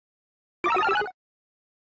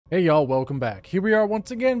Hey y'all, welcome back. Here we are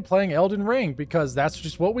once again playing Elden Ring because that's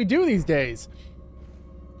just what we do these days.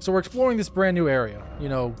 So we're exploring this brand new area, you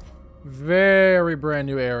know, very brand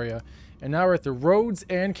new area. And now we're at the roads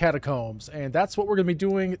and catacombs, and that's what we're going to be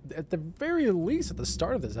doing at the very least at the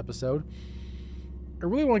start of this episode. I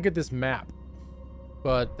really want to get this map,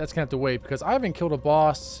 but that's going to have to wait because I haven't killed a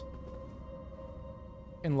boss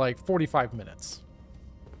in like 45 minutes.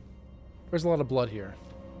 There's a lot of blood here.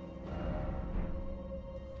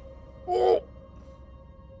 Oh!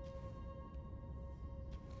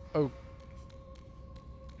 Oh.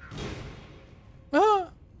 Ah!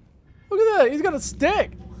 Look at that! He's got a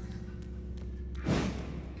stick!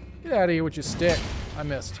 Get out of here with your stick. I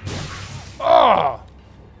missed. Oh!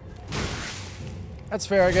 That's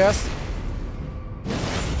fair, I guess.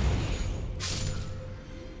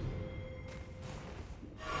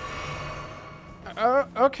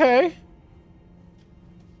 Okay.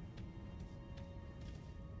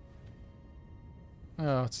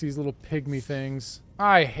 Oh, it's these little pygmy things.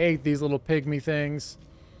 I hate these little pygmy things.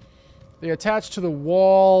 They attach to the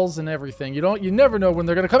walls and everything. You never know when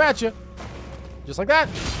they're gonna come at you. Just like that.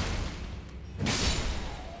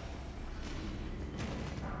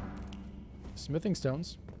 Smithing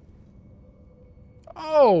stones.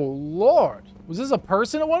 Oh, Lord. Was this a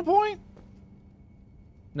person at one point?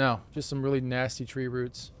 No, just some really nasty tree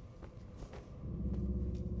roots.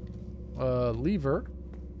 Lever.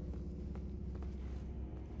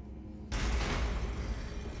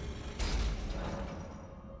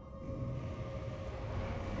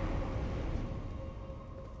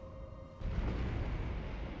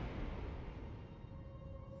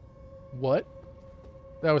 What?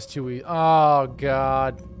 That was too easy. Oh,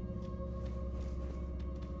 God.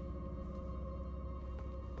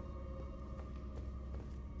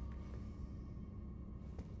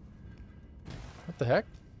 What the heck?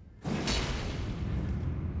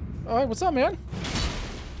 Alright, what's up, man?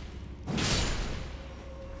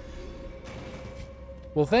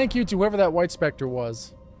 Well, thank you to whoever that white specter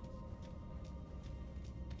was.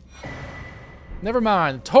 Never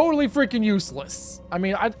mind. Totally freaking useless. I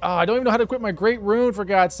mean, I don't even know how to equip my great rune, for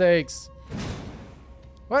God's sakes.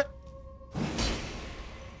 What?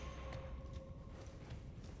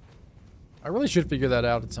 I really should figure that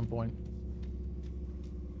out at some point.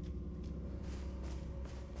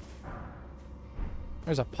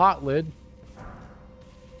 There's a pot lid.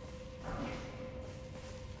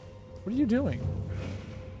 What are you doing?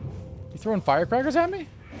 You throwing firecrackers at me?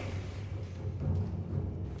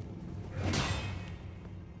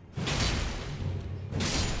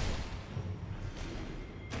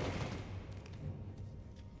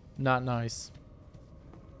 Not nice.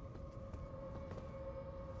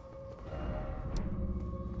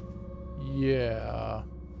 Yeah.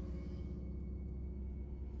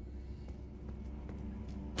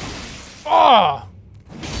 Oh!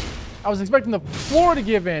 I was expecting the floor to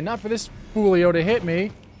give in, not for this foolio to hit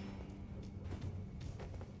me.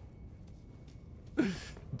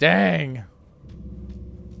 Dang.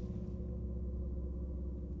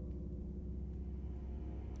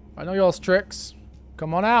 I know y'all's tricks.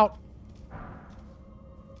 Come on out.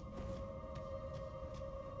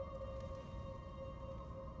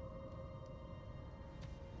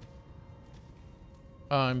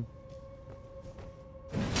 I'm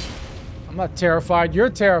not terrified. You're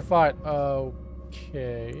terrified.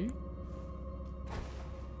 Okay.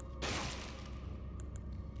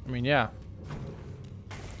 I mean, yeah.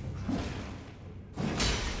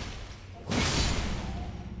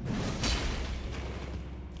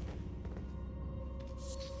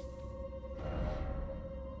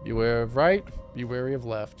 Beware of right, be wary of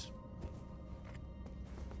left.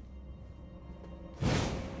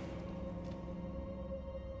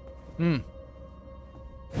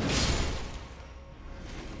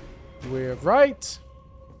 Beware of right,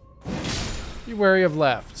 be wary of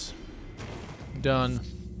left. Done.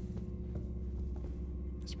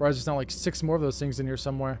 Surprised there's not like 6 more of those things in here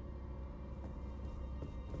somewhere.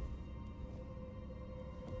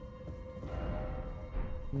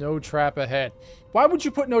 No trap ahead. Why would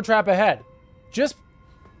you put no trap ahead? Just...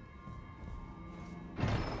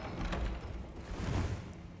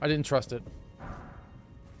 I didn't trust it.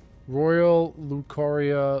 Royal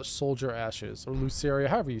Lucaria Soldier Ashes. Or Lucaria,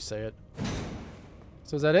 however you say it.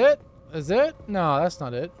 So is that it? Is it? No, that's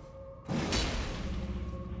not it.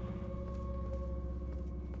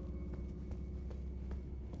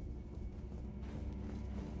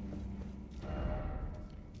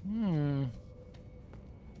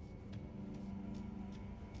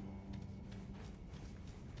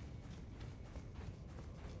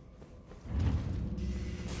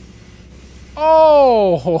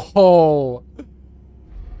 Oh!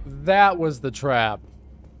 That was the trap.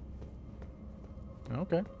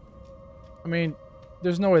 Okay. I mean,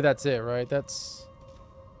 there's no way that's it, right? It's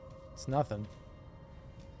nothing.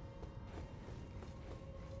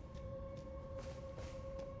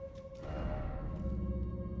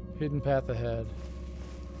 Hidden path ahead.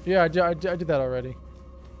 Yeah, I did that already.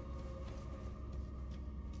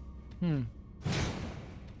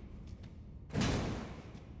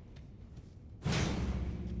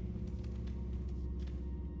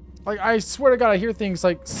 Like, I swear to God, I hear things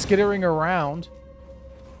like skittering around.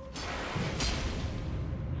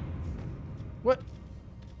 What?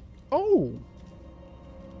 Oh.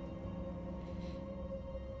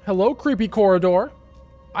 Hello, creepy corridor.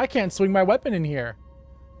 I can't swing my weapon in here.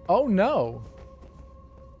 Oh, no.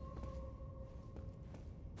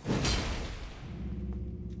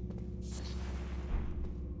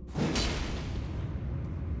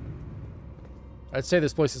 I'd say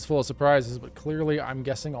this place is full of surprises, but clearly I'm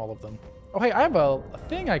guessing all of them. Oh, hey, I have a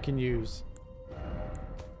thing I can use.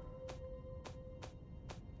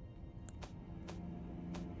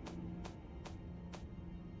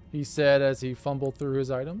 He said as he fumbled through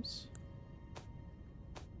his items.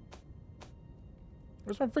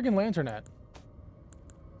 Where's my freaking lantern at?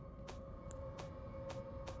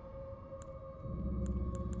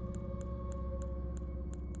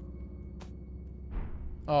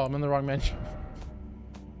 Oh, I'm in the wrong menu.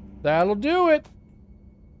 That'll do it.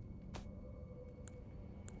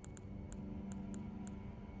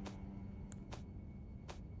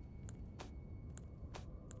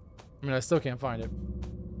 I mean, I still can't find it.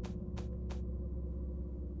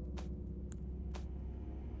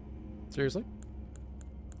 Seriously?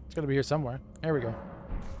 It's gotta be here somewhere. There we go.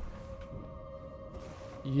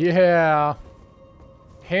 Yeah.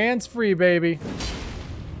 Hands free, baby.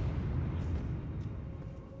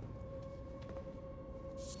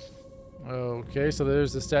 Okay, so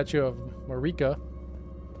there's the statue of Marika.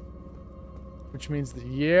 Which means that,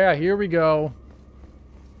 yeah, here we go.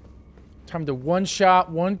 Time to one-shot,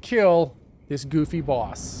 one-kill this goofy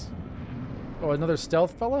boss. Oh, another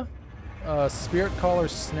stealth fella? Spiritcaller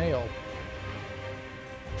Snail.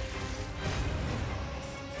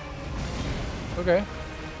 Okay.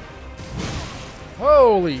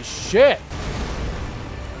 Holy shit!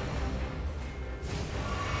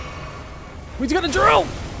 He's got a drill!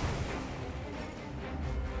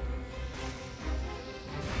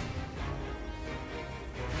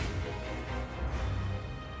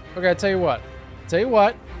 Okay, I'll tell you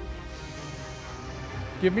what.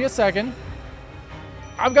 Give me a second.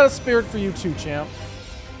 I've got a spirit for you too, champ.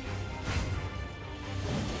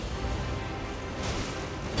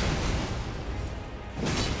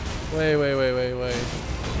 Wait.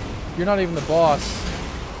 You're not even the boss.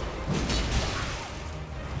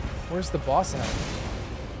 Where's the boss at?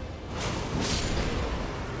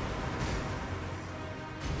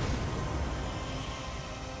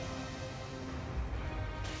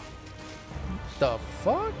 The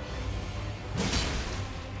fuck?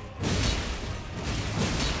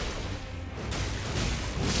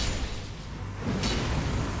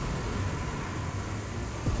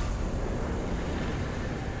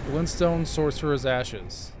 Glintstone, Sorcerer's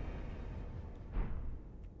Ashes.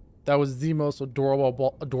 That was the most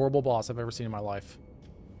adorable boss I've ever seen in my life.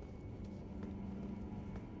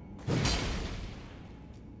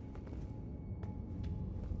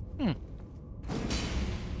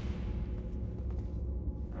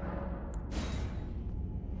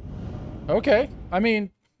 Okay. I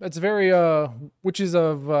mean, it's very, Witches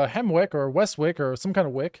of Hemwick or Westwick or some kind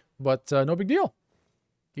of wick, but no big deal.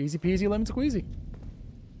 Easy peasy lemon squeezy.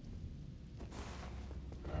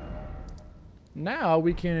 Now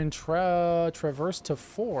we can traverse to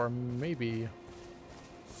 4, maybe.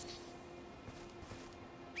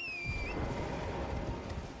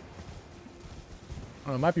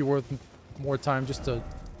 Oh, it might be worth more time just to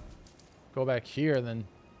go back here and then...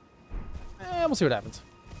 we'll see what happens.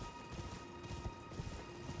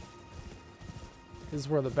 This is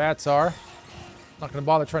where the bats are. Not gonna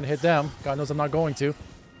bother trying to hit them. God knows I'm not going to.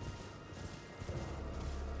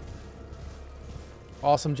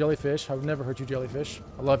 Awesome jellyfish. I would never hurt you, jellyfish.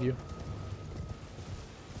 I love you.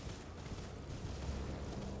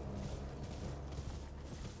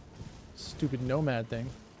 Stupid nomad thing.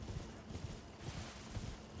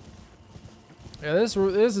 Yeah, this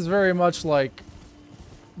is very much like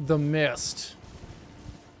The Mist.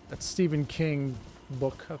 That Stephen King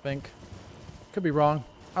book, I think. Could be wrong.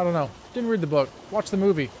 I don't know. Didn't read the book. Watched the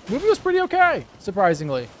movie. The movie was pretty okay,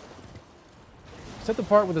 surprisingly. Except the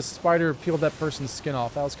part where the spider peeled that person's skin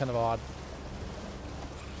off. That was kind of odd.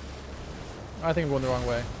 I think I'm going the wrong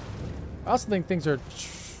way. I also think things are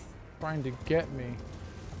trying to get me.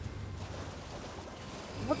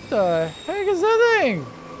 What the heck is that thing?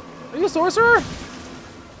 Are you a sorcerer?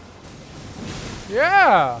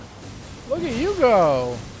 Yeah! Look at you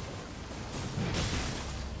go!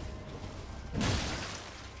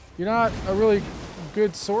 You're not a really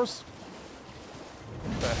good source.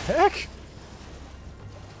 What the heck?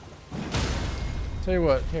 Tell you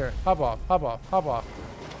what, here, hop off, hop off, hop off.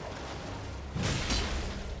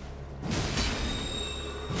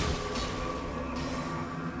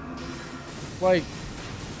 Like,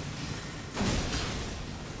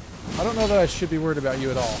 I don't know that I should be worried about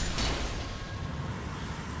you at all.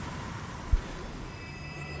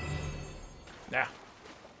 Nah.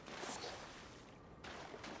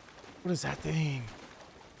 What is that thing?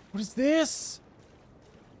 What is this?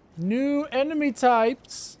 New enemy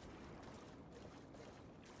types.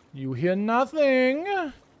 You hear nothing.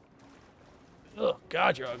 Oh,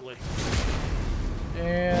 God, you're ugly.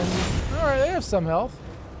 And, alright, they have some health.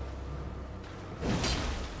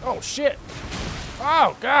 Oh, shit.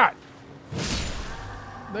 Oh, God.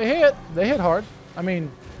 They hit hard. I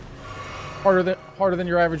mean, harder than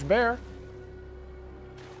your average bear.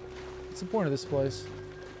 What's the point of this place?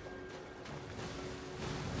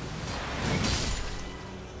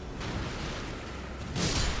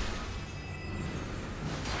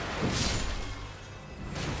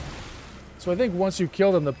 So I think once you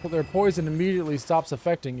kill them, their poison immediately stops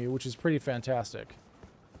affecting you, which is pretty fantastic.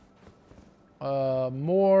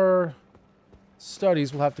 More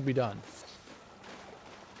studies will have to be done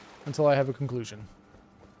until I have a conclusion.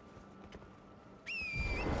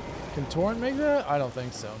 Can Torrent make that? I don't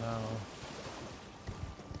think so, no.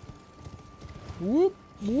 Whoop,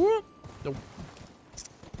 whoop. Nope.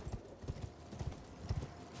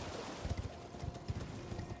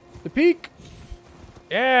 The peak.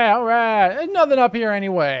 Yeah, alright. There's nothing up here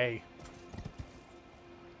anyway.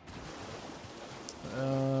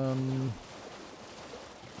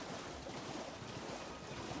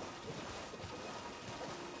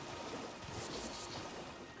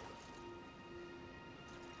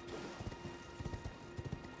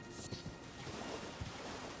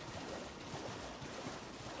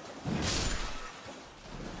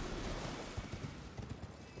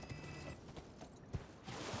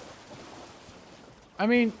 I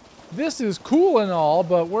mean, this is cool and all,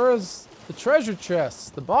 but where's the treasure chests,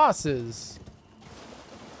 the bosses?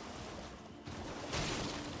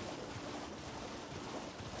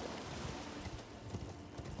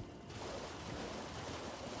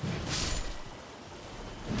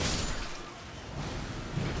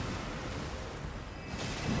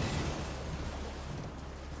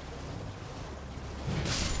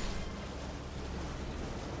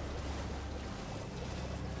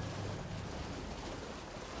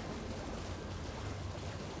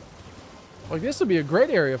 Like, this would be a great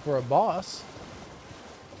area for a boss.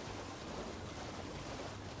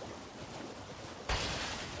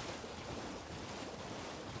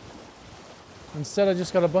 Instead, I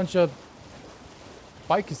just got a bunch of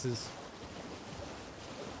bicuses.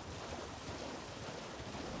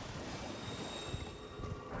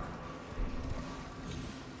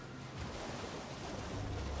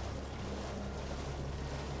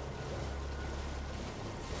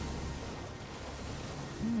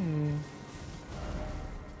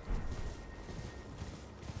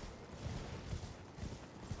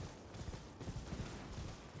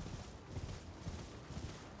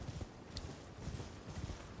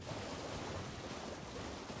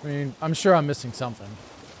 I mean, I'm sure I'm missing something.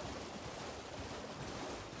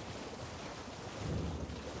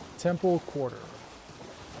 Temple quarter.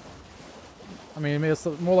 I mean, it's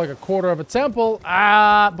more like a quarter of a temple.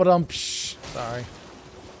 Ah, but sorry.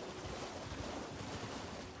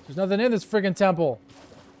 There's nothing in this friggin' temple.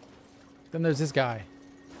 Then there's this guy.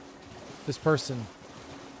 This person.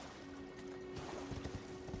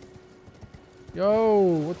 Yo,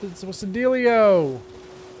 what's the dealio?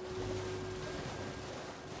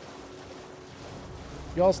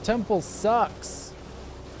 Y'all's temple sucks.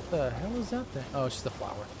 What the hell is that thing? Oh, it's just a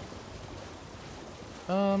flower.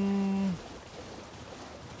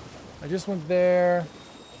 I just went there.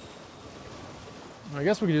 I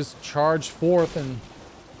guess we could just charge forth and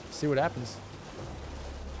see what happens.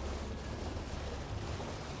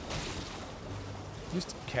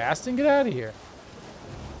 Just cast and get out of here.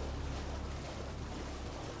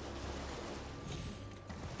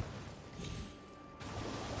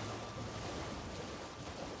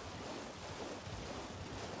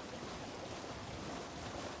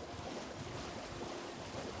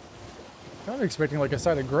 Kind of expecting like a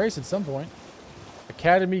site of grace at some point.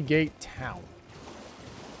 Academy Gate Town.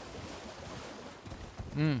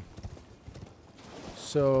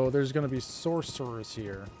 So there's going to be sorcerers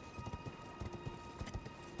here.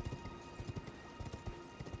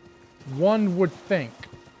 One would think.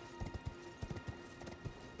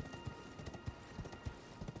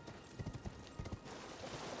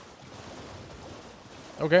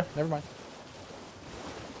 Okay, never mind.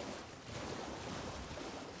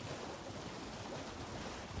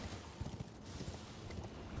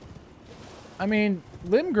 I mean,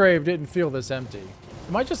 Limgrave didn't feel this empty.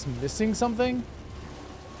 Am I just missing something?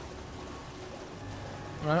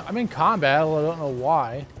 I'm in combat, I don't know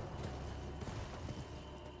why.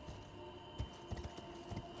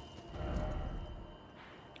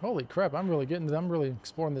 Holy crap, I'm really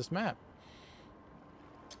exploring this map.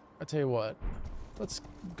 I tell you what, let's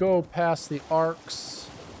go past the arcs.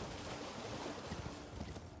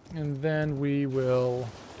 And then we will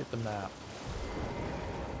get the map.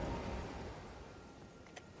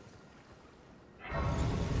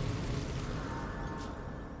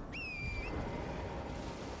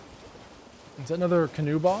 Is that another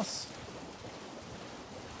canoe boss?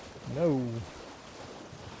 No.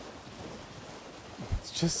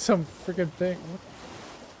 It's just some freaking thing. What?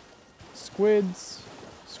 Squids.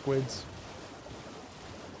 Squids.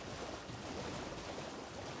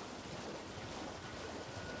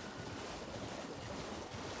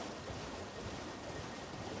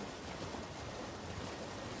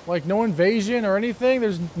 Like no invasion or anything?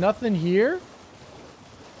 There's nothing here?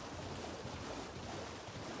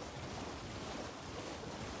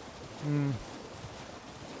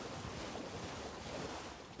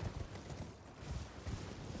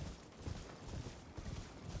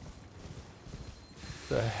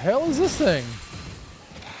 The hell is this thing?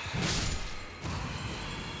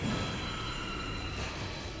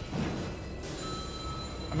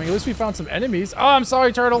 I mean, at least we found some enemies. Oh, I'm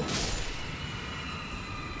sorry, turtle.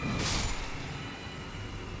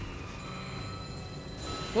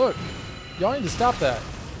 Look, y'all need to stop that.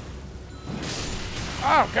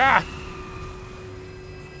 Oh, God.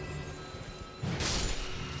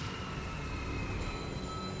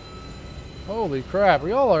 Holy crap,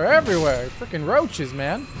 we all are everywhere. Freaking roaches,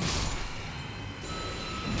 man.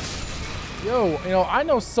 Yo, you know, I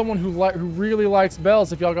know someone who really likes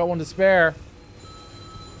bells if y'all got one to spare.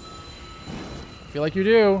 I feel like you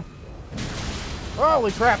do.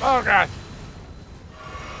 Holy crap, oh God.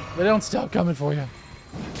 They don't stop coming for you.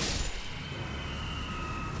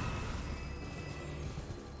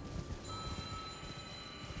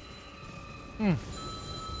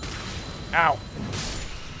 Ow.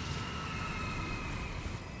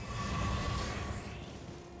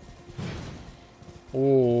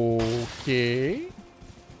 Okay.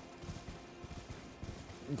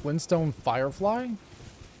 Glintstone Firefly?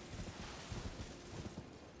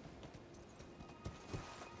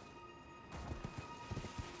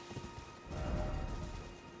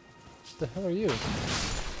 What the hell are you?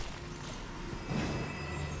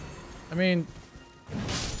 I mean,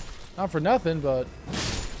 not for nothing, but...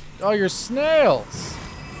 Oh, you're snails!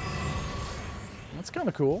 That's kind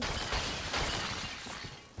of cool.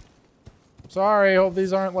 Sorry, hope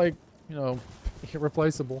these aren't like, you know,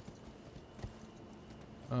 irreplaceable.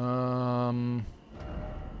 Oh.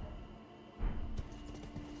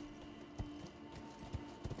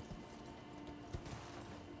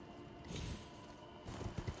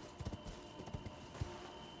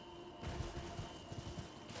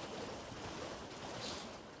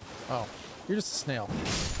 You're just a snail.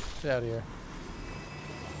 Get out of here.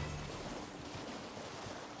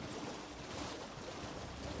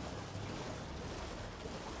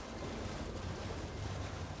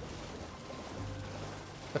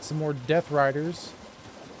 Got some more Death Riders.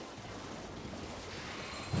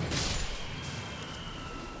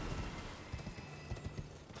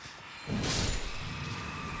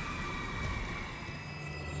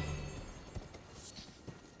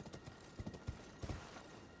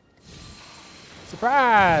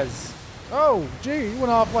 Surprise! Oh, gee, you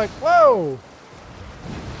went off like, whoa!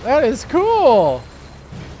 That is cool!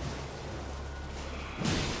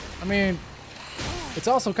 I mean, it's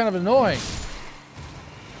also kind of annoying.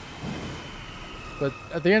 But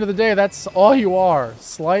at the end of the day, that's all you are.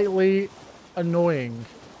 Slightly annoying.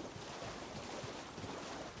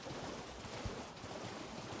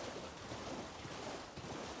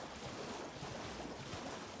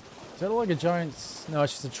 Is that like a giant... No,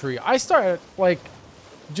 it's just a tree. I started, like,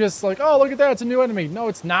 just like, oh, look at that. It's a new enemy. No,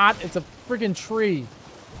 it's not. It's a freaking tree.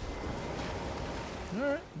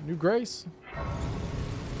 Alright. New Grace.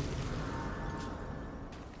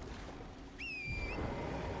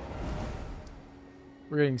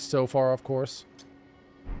 We're getting so far off course.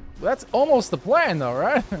 That's almost the plan, though,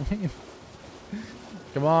 right? I mean,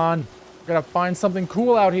 come on. Gotta find something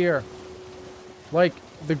cool out here. Like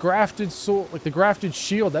the grafted sword, like the grafted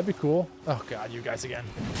shield. That'd be cool. Oh god, you guys again.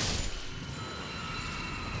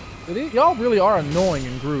 Y'all really are annoying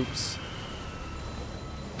in groups.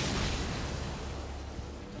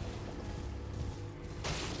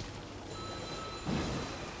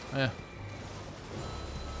 Eh.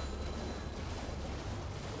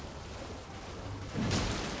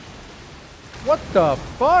 What the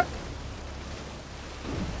fuck?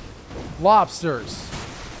 Lobsters.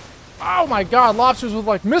 Oh my god, lobsters with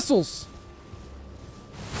like missiles.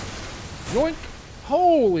 Yoink.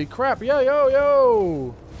 Holy crap. Yo, yo,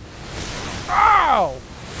 yo. Ow!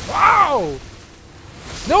 Wow!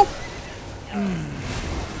 Nope!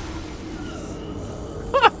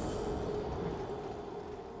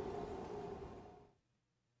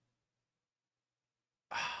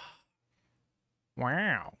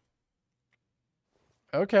 Wow.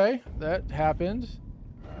 Okay, that happened.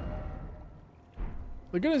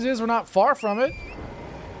 The good news is we're not far from it.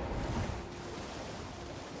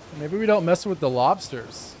 Maybe we don't mess with the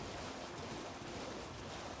lobsters.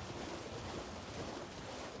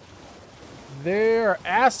 Their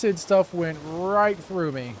acid stuff went right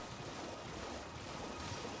through me.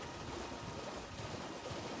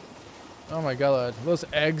 Oh my god, those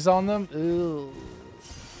eggs on them. Ew.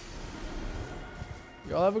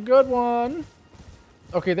 Y'all have a good one.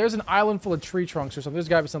 Okay, there's an island full of tree trunks or something. There's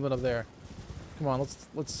gotta be something up there. Come on,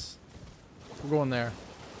 let's. We're going there.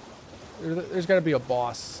 There's gotta be a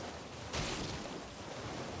boss.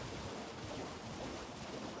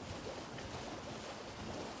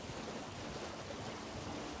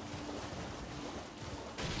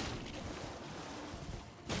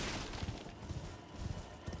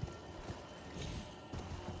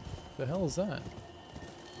 The hell is that?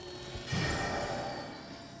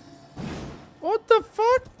 What the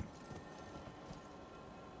fuck?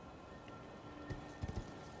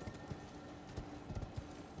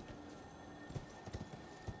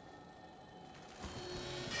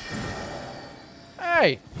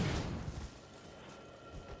 Hey!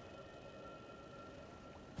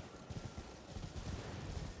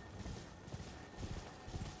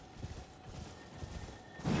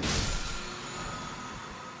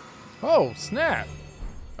 Oh, snap.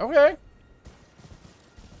 Okay.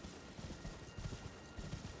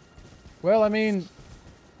 Well, I mean,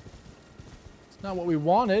 it's not what we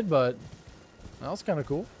wanted, but that was kind of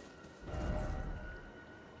cool.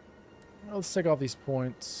 Well, let's take off these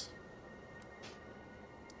points.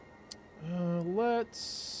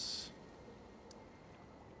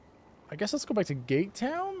 I guess let's go back to Gate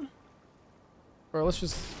Town? Or let's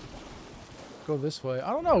just go this way.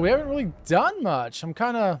 I don't know. We haven't really done much. I'm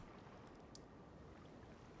kind of...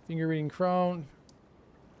 Finger reading Crone.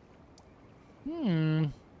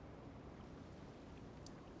 Hey,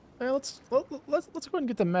 let's go ahead and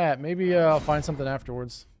get the map. Maybe I'll find something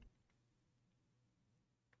afterwards.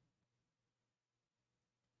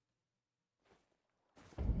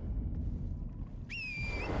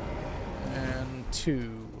 And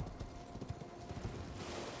 2.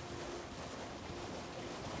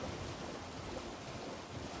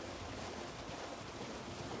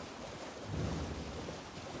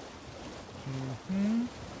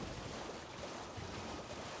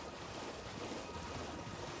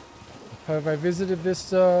 Have I visited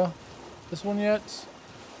this one yet?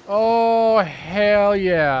 Oh, hell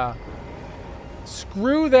yeah.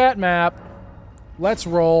 Screw that map. Let's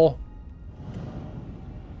roll.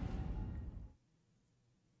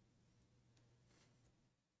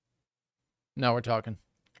 Now we're talking.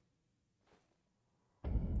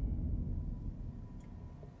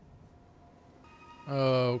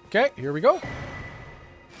 Okay, here we go.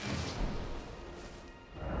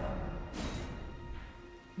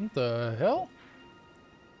 What the hell?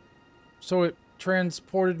 So it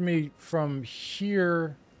transported me from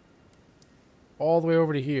here all the way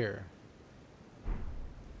over to here.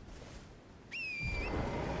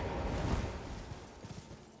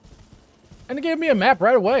 And it gave me a map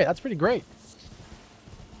right away. That's pretty great.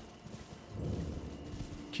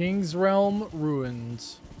 King's Realm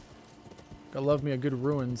Ruins. Gotta love me a good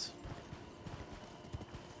ruins.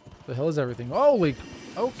 The hell is everything? Holy...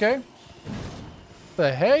 Okay.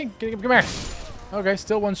 The hey? Come here. Okay,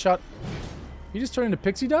 still one shot. You just turned into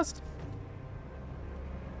pixie dust?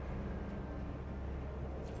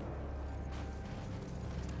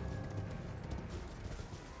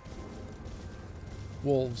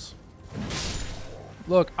 Wolves.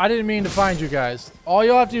 Look, I didn't mean to find you guys. All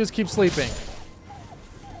you'll have to do is keep sleeping.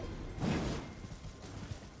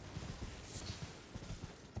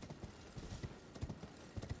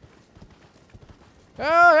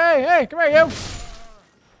 Oh, hey, come here, you.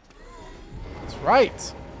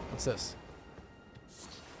 right. What's this?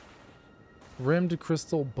 Rimmed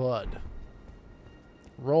crystal bud.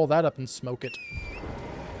 Roll that up and smoke it.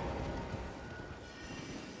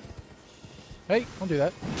 Hey, don't do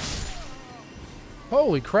that.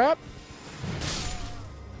 Holy crap.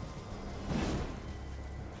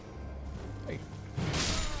 Hey.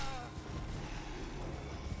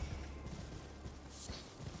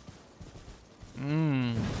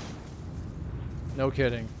 No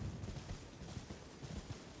kidding.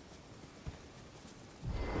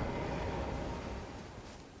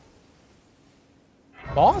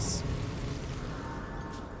 Boss?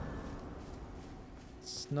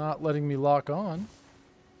 It's not letting me lock on.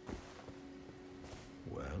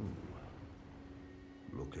 Well,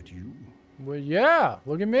 look at you. Well, yeah,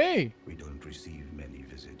 look at me. We don't receive many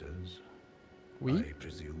visitors. We? I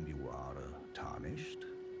presume you are tarnished.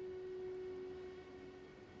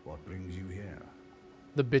 What brings you here?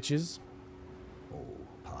 The bitches. Oh,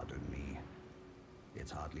 pardon me.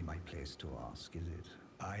 It's hardly my place to ask, is it?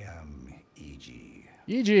 I am E.G.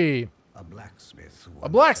 E.G. A blacksmith. A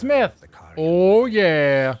blacksmith! The Caria. Oh,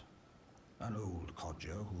 yeah. An old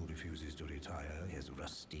codger who refuses to retire his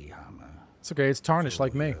rusty hammer. It's okay, it's tarnished So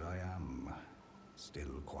like me. here I am,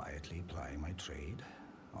 still quietly plying my trade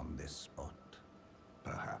on this spot.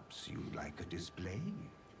 Perhaps you'd like a display?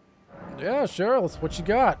 Yeah, sure. Let's, what you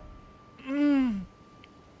got?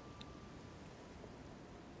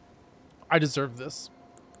 I deserve this.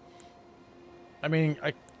 I mean,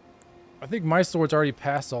 I think my sword's already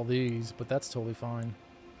passed all these, but that's totally fine.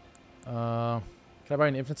 Can I buy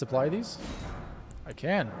an infinite supply of these? I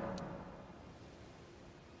can.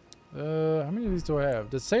 How many of these do I have?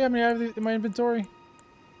 Does it say how many I have in my inventory?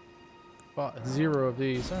 0 of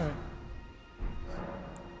these. Alright.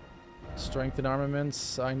 Strength and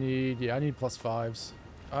armaments. I need +5s.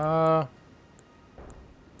 I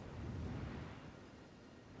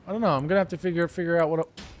don't know. I'm gonna have to figure out what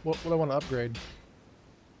I want to upgrade.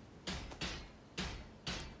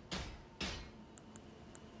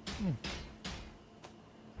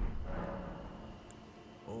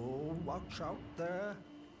 Oh, watch out there.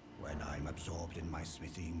 When I'm absorbed in my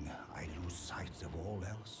smithing, I lose sight of all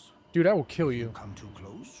else. Dude, I will kill you. Come too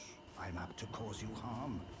close, I'm apt to cause you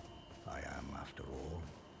harm. I am, after all,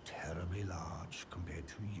 terribly large compared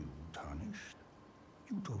to you, Tarnished.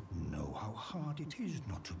 You don't know how hard it is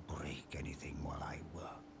not to break anything while I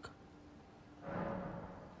work.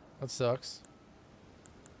 That sucks.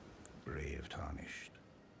 Brave Tarnished.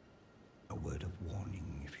 A word of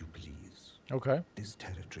warning, if you please. Okay. This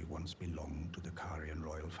territory once belonged to the Carian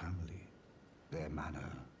royal family. Their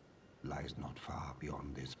manor lies not far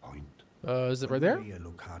beyond this point. Is it right there? When the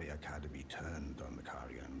Lucaria Academy turned on the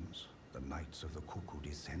Carians, the Knights of the Cuckoo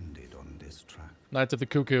descended on this track. Knights of the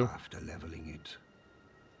Cuckoo. After leveling it,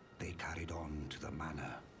 they carried on to the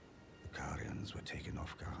manor. The Carians were taken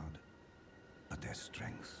off guard, but their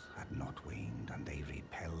strength had not waned, and they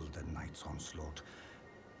repelled the Knights' onslaught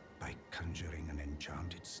by conjuring an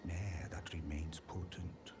enchanted snare that remains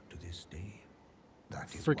potent to this day.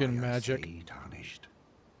 That is freaking why magic. I say, Tarnished,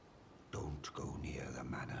 don't go near the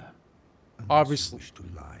manor. Obviously. You wish to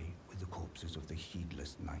lie with the corpses of the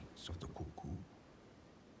heedless Knights of the Cuckoo.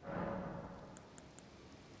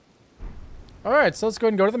 Alright, so let's go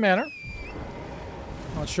ahead and go to the manor.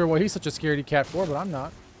 Not sure what he's such a scaredy cat for, but I'm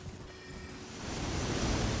not.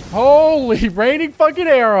 Holy raining fucking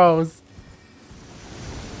arrows!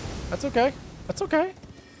 That's okay. That's okay.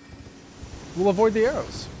 We'll avoid the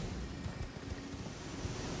arrows.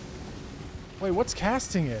 Wait, what's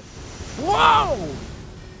casting it? Whoa!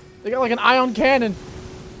 They got like an ion cannon.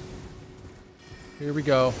 Here we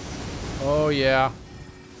go. Oh, yeah.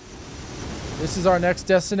 This is our next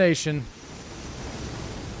destination.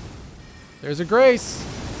 There's a grace.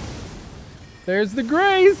 There's the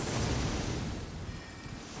grace.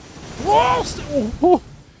 Whoa!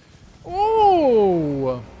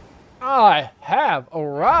 Oh! I have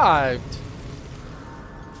arrived.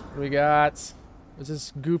 What do we got? What's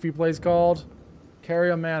this goofy place called?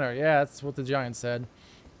 Caria Manor. Yeah, that's what the giant said.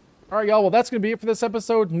 Alright, y'all. Well, that's going to be it for this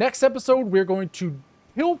episode. Next episode, we're going to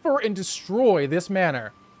pilfer and destroy this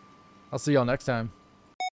manor. I'll see y'all next time.